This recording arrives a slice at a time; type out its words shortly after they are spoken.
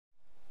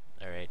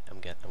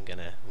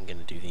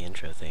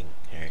intro thing,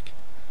 Eric.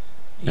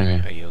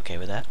 Okay. Are you okay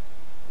with that?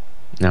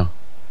 No.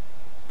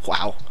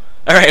 Wow.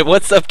 Alright,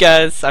 what's up,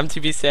 guys? I'm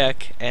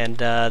 2bstack, and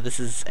this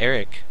is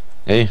Eric.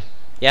 Hey.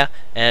 Yeah,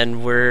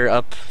 and we're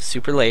up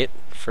super late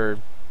for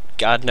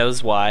God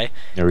knows why.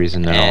 No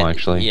reason at all,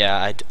 actually.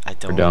 Yeah, I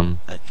don't. We're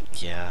dumb.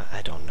 Yeah,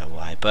 I don't know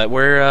why, but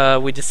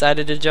we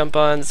decided to jump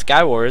on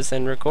Skywars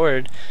and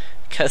record,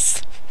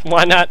 cause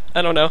why not?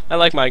 I don't know. I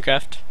like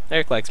Minecraft.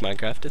 Eric likes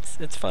Minecraft.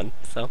 It's fun.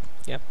 So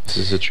yeah. This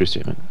is a true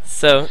statement.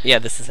 So yeah,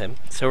 this is him.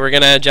 So we're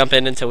gonna jump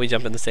in until we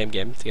jump in the same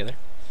game together.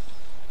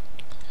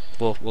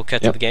 We'll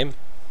cut to the game.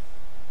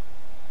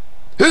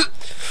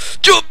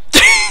 Jump!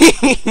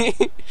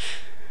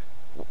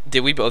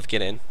 Did we both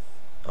get in?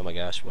 Oh my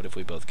gosh, what if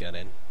we both got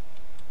in?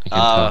 I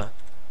can't tell.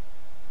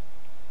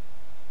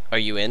 Are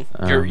you in?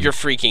 You're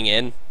freaking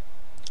in.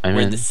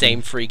 We're in the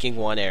same freaking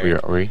one area.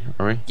 Are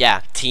we?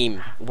 Yeah,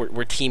 team.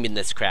 We're teaming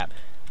this crap.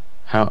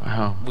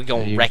 How? We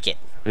gonna wreck it.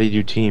 How do you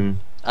do team?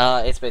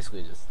 It's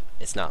basically just,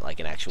 it's not like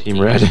an actual team.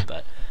 Red?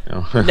 But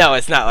No. no,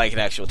 it's not like an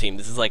actual team.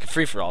 This is like a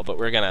free for all. But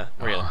we're gonna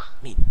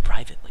meet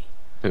privately.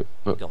 But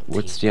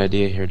what's the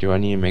idea here? Do I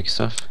need to make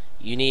stuff?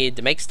 You need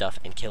to make stuff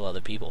and kill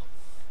other people.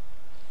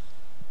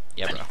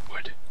 Yeah, bro.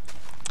 Wood.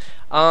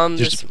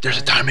 There's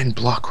a diamond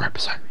block right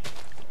beside me.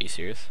 Are you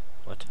serious?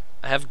 What?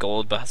 I have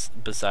gold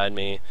beside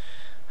me.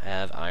 I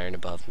have iron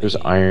above me. There's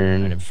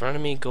iron in front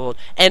of me. Gold.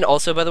 And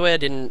also, by the way, I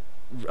didn't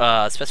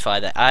specify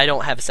that I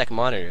don't have a second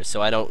monitor,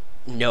 so I don't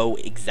know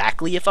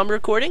exactly if I'm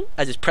recording.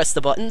 I just press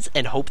the buttons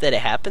and hope that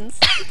it happens.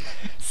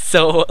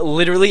 So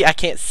literally, I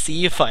can't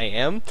see if I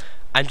am.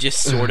 I'm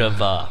just sort of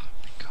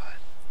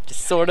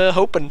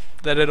hoping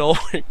that it all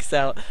works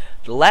out.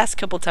 The last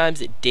couple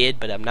times it did,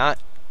 but I'm not.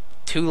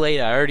 Too late.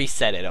 I already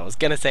said it. I was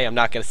gonna say I'm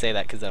not gonna say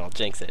that because then I'll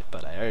jinx it,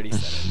 but I already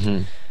said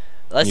it.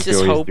 Let's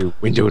just hope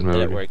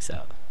that it works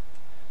out.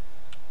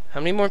 How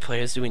many more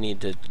players do we need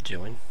to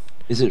join?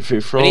 Is it free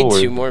for all? We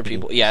need 2 more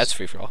people. Yeah, it's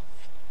free for all.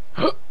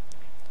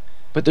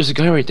 But there's a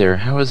guy right there.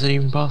 How is that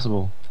even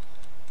possible?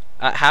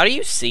 How do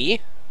you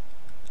see?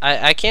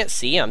 I can't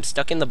see. I'm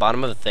stuck in the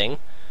bottom of the thing.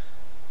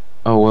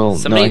 Oh well,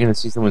 no, I can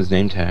see someone's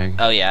name tag.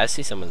 Oh yeah, I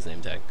see someone's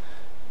name tag.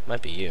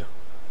 Might be you.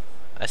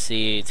 I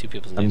see 2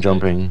 people's name I'm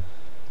jumping. Tag.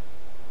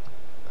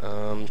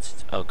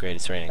 Oh great,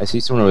 it's raining. I see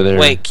someone over there.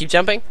 Wait, keep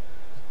jumping.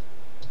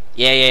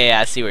 Yeah.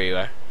 I see where you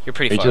are. You're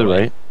pretty far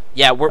away. Right?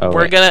 Yeah,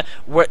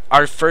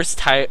 our first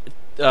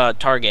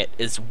target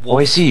is Wolf. Oh,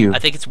 I see you. I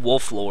think it's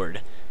Wolf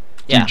Lord.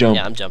 Yeah,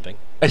 yeah, I'm jumping.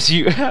 I see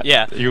you.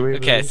 Yeah. You're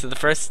okay, so the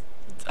first.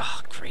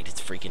 Oh great,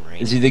 it's freaking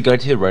raining. Is he the guy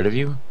to the right of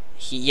you?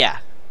 Yeah,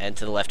 and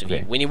to the left of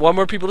you. We need 1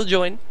 more people to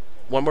join.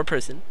 1 more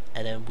person,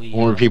 and then we. 1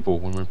 more people.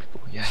 1 more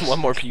people. Yes. 1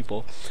 more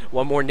people.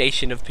 1 more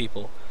nation of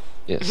people.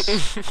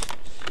 Yes.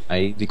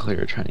 I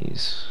declare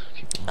Chinese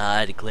people.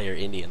 I declare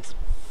Indians.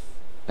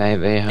 They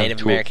have Native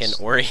tools. American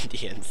or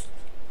Indians.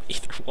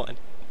 Either one.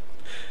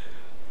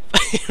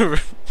 Can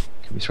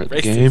we start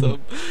the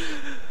game?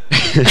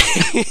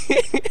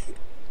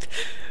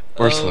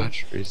 Or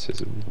slash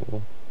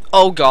racism.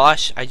 Oh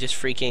gosh, I just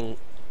freaking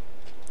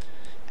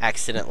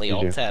accidentally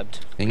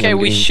alt-tabbed. Okay,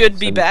 we should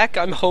be back.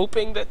 I'm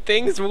hoping that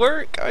things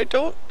work. I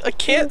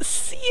can't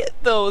see it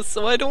though,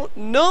 so I don't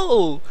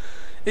know.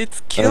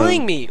 It's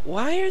killing me.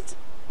 Why are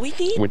we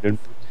need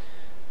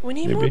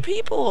more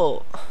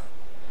people.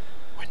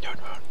 Windowed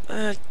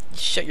mode.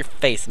 Shut your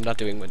face. I'm not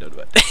doing windowed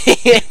mode.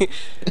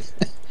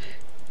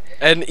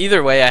 And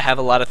either way, I have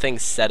a lot of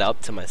things set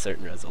up to my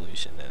certain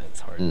resolution, and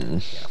it's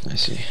hard. I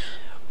see.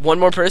 1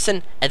 more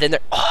person, and then they're.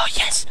 Oh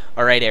yes.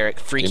 All right, Eric.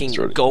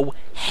 Freaking go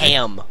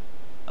ham.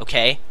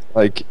 Okay.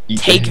 Like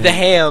take the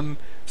ham.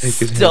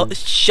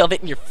 Shove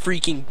it in your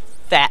freaking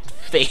fat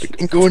face.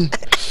 I'm going.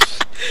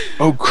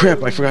 Oh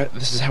crap! I forgot.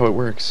 This is how it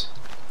works.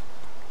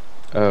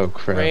 Oh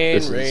crap!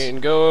 Rain,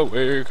 go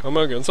away. Come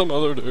again some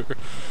other day.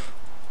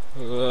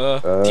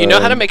 Do you know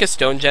how to make a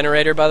stone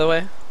generator, by the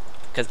way?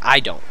 Because I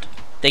don't.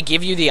 They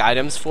give you the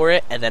items for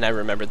it, and then I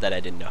remembered that I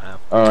didn't know how.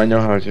 Oh, I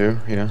know how to.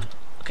 Yeah.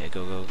 Okay,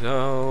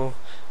 go.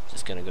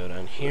 Just gonna go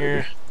down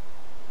here.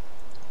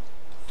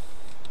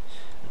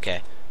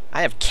 Okay,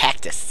 I have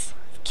cactus.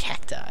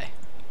 Cacti.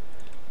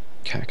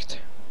 Cacti.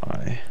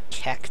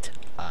 Cacti.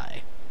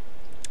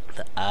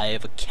 The eye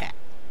of a cat.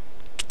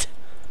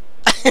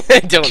 I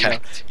don't know.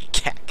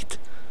 Cact.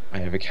 I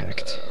have a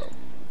cact.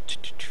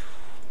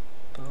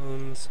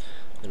 Bones.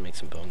 I'm gonna make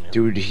some bone now.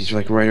 Dude, he's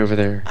like right over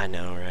there. I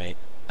know, right?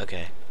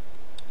 Okay.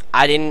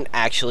 I didn't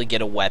actually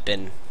get a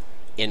weapon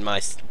in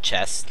my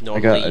chest.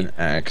 Normally, I got an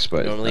axe,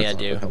 but normally that's I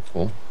do. Not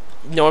helpful.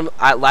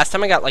 Last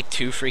time I got like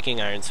 2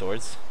 freaking iron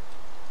swords.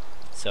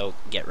 So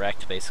get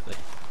wrecked, basically.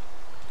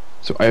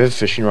 So I have a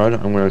fishing rod.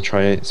 I'm gonna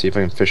try it, see if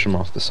I can fish him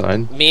off the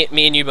side. Me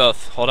and you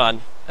both. Hold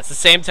on. At the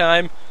same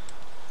time.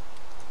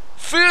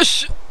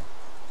 Fish.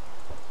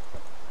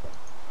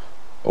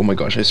 Oh my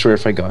gosh! I swear,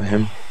 if I got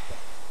him.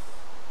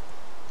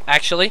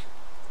 Actually.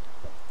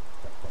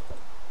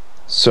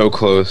 So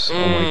close. Oh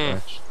my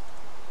gosh.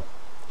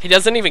 He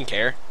doesn't even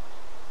care.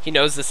 He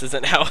knows this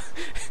isn't how.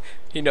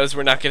 He knows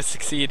we're not gonna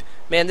succeed.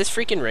 Man, this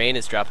freaking rain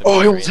is dropping. Oh,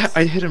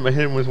 I hit him. I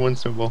hit him with 1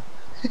 snowball.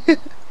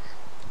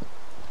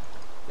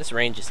 This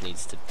rain just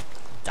needs to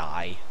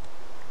die.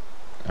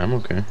 I'm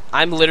okay.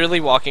 I'm literally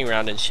walking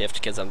around in shift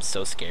because I'm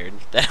so scared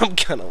that I'm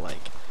gonna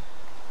like...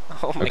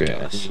 Oh my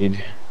gosh.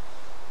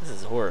 This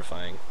is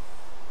horrifying.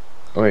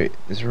 Oh wait,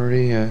 is there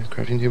already a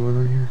crafting table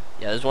on here?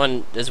 Yeah,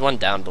 there's one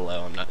down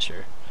below, I'm not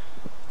sure.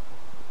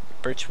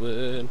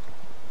 Birchwood.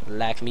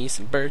 Like me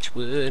some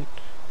birchwood.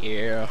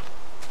 Yeah.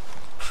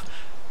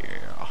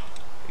 Yeah.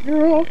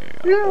 Yeah.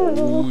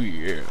 Oh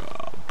yeah.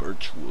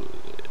 Birchwood,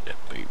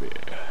 baby.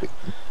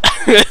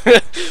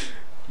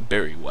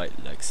 Barry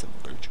White likes some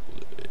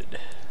birchwood.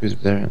 Who's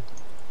there?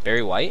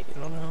 Barry White?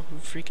 You don't know who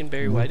freaking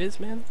Barry White is,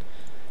 man?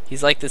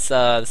 He's like this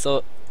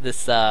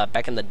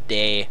back in the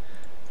day,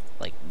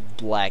 like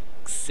black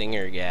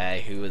singer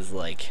guy who was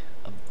like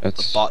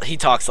he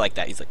talks like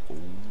that. He's like, oh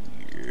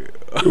yeah.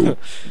 Oh,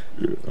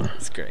 yeah.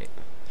 It's great.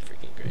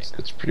 Freaking great.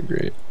 That's pretty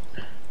great.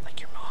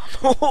 Like your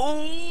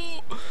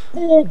mom.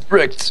 Oh,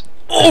 bricked.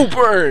 Oh,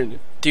 burn.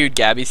 Dude,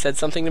 Gabby said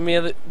something to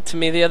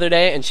me the other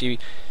day, and she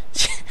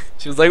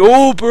was like,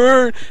 "Oh,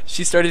 burn!"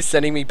 She started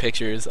sending me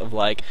pictures of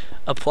like,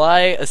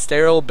 apply a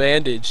sterile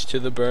bandage to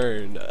the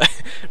burn,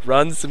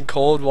 run some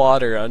cold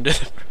water under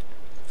the.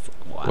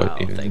 Wow,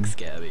 thanks,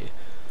 Gabby.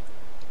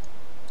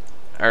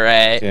 All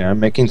right. Yeah, I'm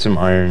making some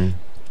iron.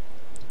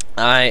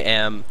 I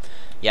am.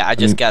 Yeah, I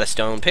just got a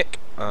stone pick.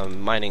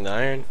 Mining the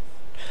iron.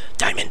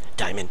 Diamond.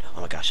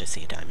 Oh my gosh, I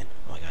see a diamond.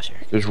 Oh my gosh,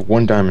 Eric. There's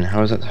one diamond.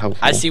 How is that helpful?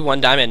 I see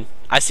one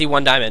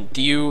diamond.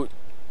 Do you...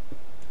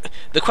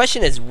 The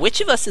question is,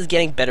 which of us is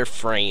getting better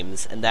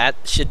frames? And that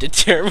should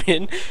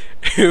determine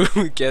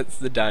who gets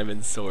the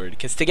diamond sword.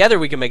 Because together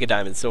we can make a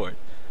diamond sword.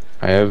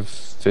 I have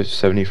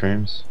 70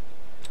 frames.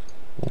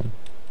 Cool.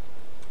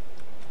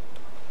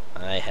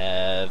 I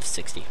have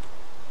 60.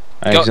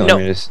 I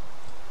accidentally made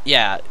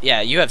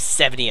Yeah, you have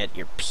 70 at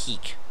your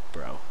peak,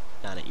 bro.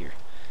 Not at your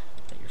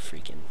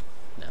freaking...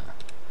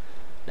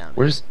 Nah.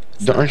 Where's...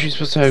 Aren't you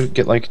supposed to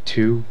get like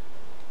 2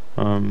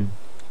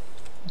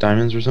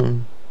 diamonds or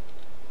something?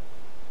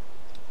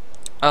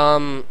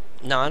 No,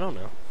 I don't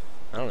know.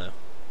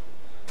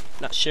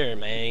 Not sure,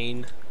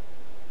 man.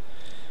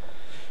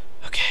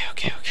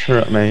 Okay.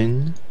 Sure,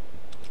 man.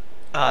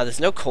 There's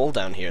no coal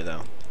down here,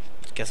 though.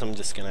 Guess I'm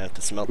just gonna have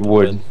to smelt the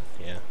wood.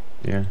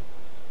 Yeah.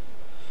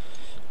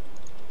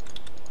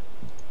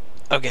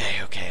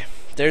 Okay.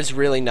 There's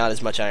really not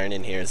as much iron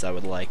in here as I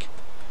would like.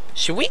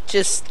 Should we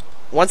just...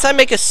 Once I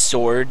make a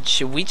sword,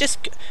 should we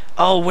just...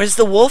 Oh, where's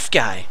the wolf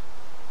guy?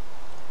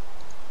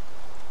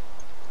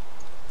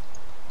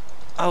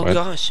 Oh,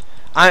 gosh.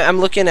 I'm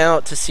looking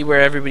out to see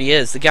where everybody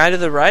is. The guy to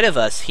the right of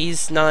us,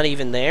 he's not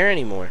even there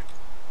anymore.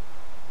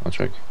 I'll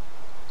check.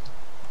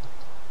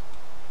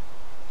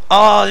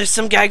 Oh, there's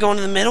some guy going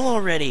to the middle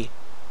already.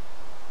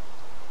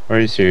 Are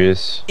you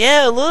serious?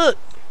 Yeah, look.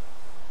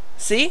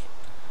 See?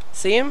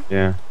 See him?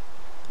 Yeah.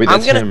 Wait,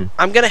 that's him.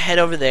 I'm gonna head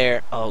over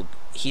there. Oh,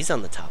 he's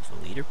on the top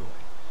of the leaderboard.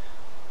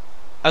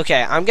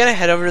 Okay, I'm gonna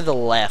head over to the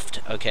left,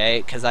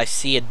 okay? Because I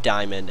see a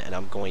diamond, and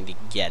I'm going to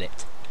get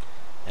it.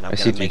 And I'm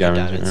gonna make a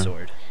diamond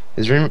sword.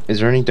 Is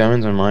there any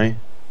diamonds on my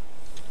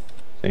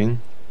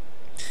thing?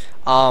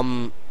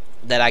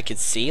 That I could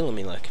see? Let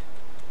me look.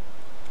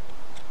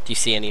 Do you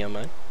see any on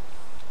mine?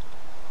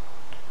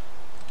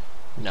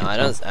 No, I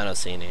don't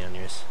see any on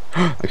yours.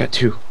 I got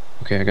 2.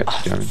 Okay, I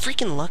got 2 diamonds.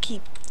 Freaking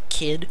lucky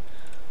kid.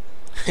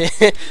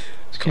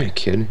 It's call me a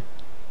kid.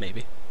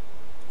 Maybe.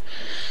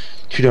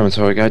 2 diamonds,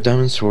 so I got a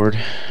diamond sword.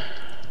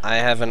 I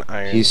have an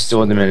iron. He's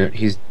still in the middle.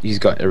 He's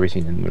got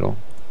everything in the middle.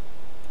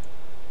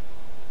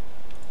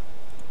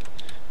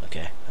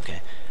 Okay.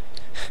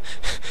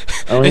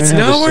 It's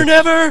now or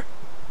never.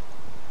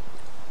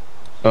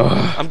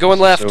 Ugh, I'm going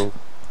left.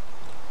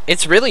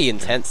 It's really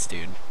intense,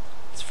 dude.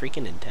 It's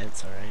freaking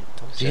intense. All right.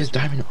 He has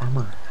diamond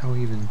armor. How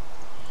even?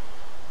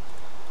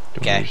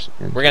 Okay,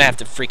 we're gonna have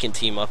to freaking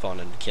team up on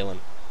him to kill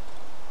him.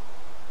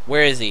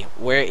 Where is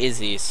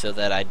he? So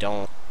that I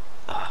don't...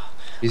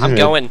 I'm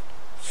going.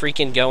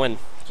 Freaking going.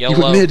 YOLO.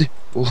 He went mid.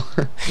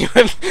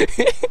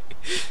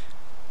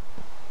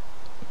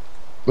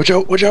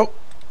 Watch out.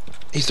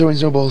 He's throwing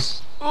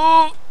snowballs.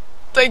 Oh,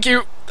 thank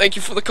you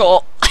for the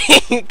call.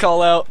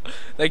 Call out.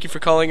 Thank you for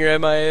calling your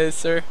MIA,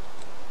 sir.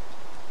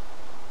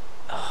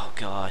 Oh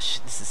gosh,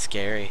 this is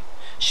scary.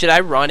 Should I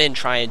run and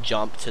try and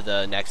jump to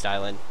the next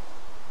island?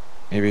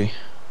 Maybe.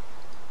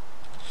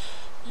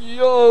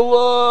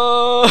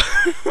 YOLO!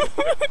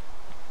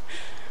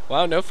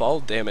 Wow, no fall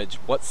damage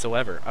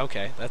whatsoever.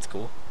 Okay, that's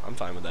cool. I'm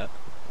fine with that.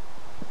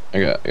 I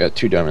got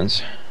 2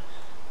 diamonds.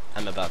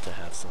 I'm about to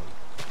have some.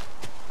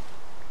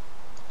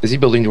 Is he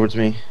building towards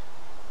me?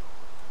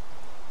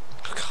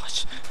 Oh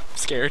gosh, I'm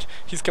scared.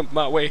 He's coming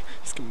my way.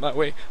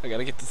 I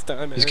gotta get this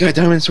diamond. He's got a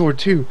diamond sword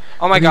too.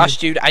 Oh my gosh,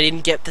 dude, I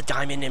didn't get the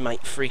diamond in my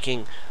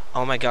freaking...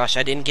 Oh my gosh,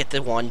 I didn't get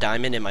the 1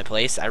 diamond in my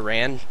place. I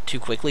ran too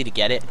quickly to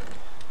get it.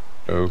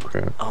 Oh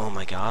crap. Oh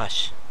my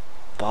gosh.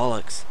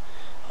 Bollocks.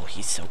 Oh,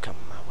 he's so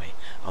coming my way.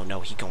 Oh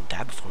no, he gonna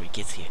die before he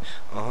gets here.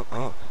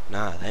 Nah,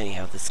 that ain't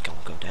how this is gonna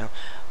go down.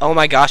 Oh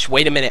my gosh,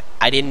 wait a minute.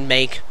 I didn't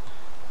make...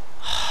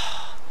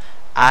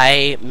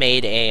 I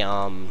made a,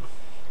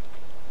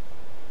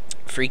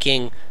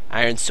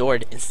 iron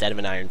sword instead of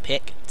an iron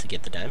pick to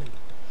get the diamond.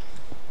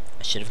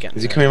 I should have gotten.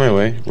 Is he coming my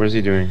way? What is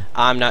he doing?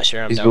 I'm not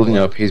sure. He's building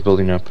up. He's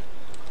building up.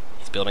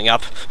 He's building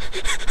up.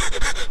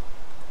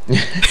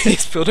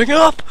 He's building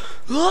up.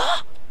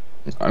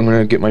 I'm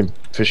gonna get my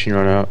fishing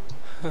rod out.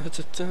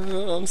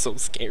 I'm so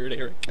scared,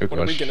 Eric. Oh, what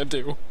are we gonna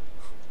do?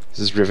 This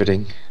is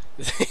riveting.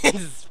 This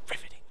is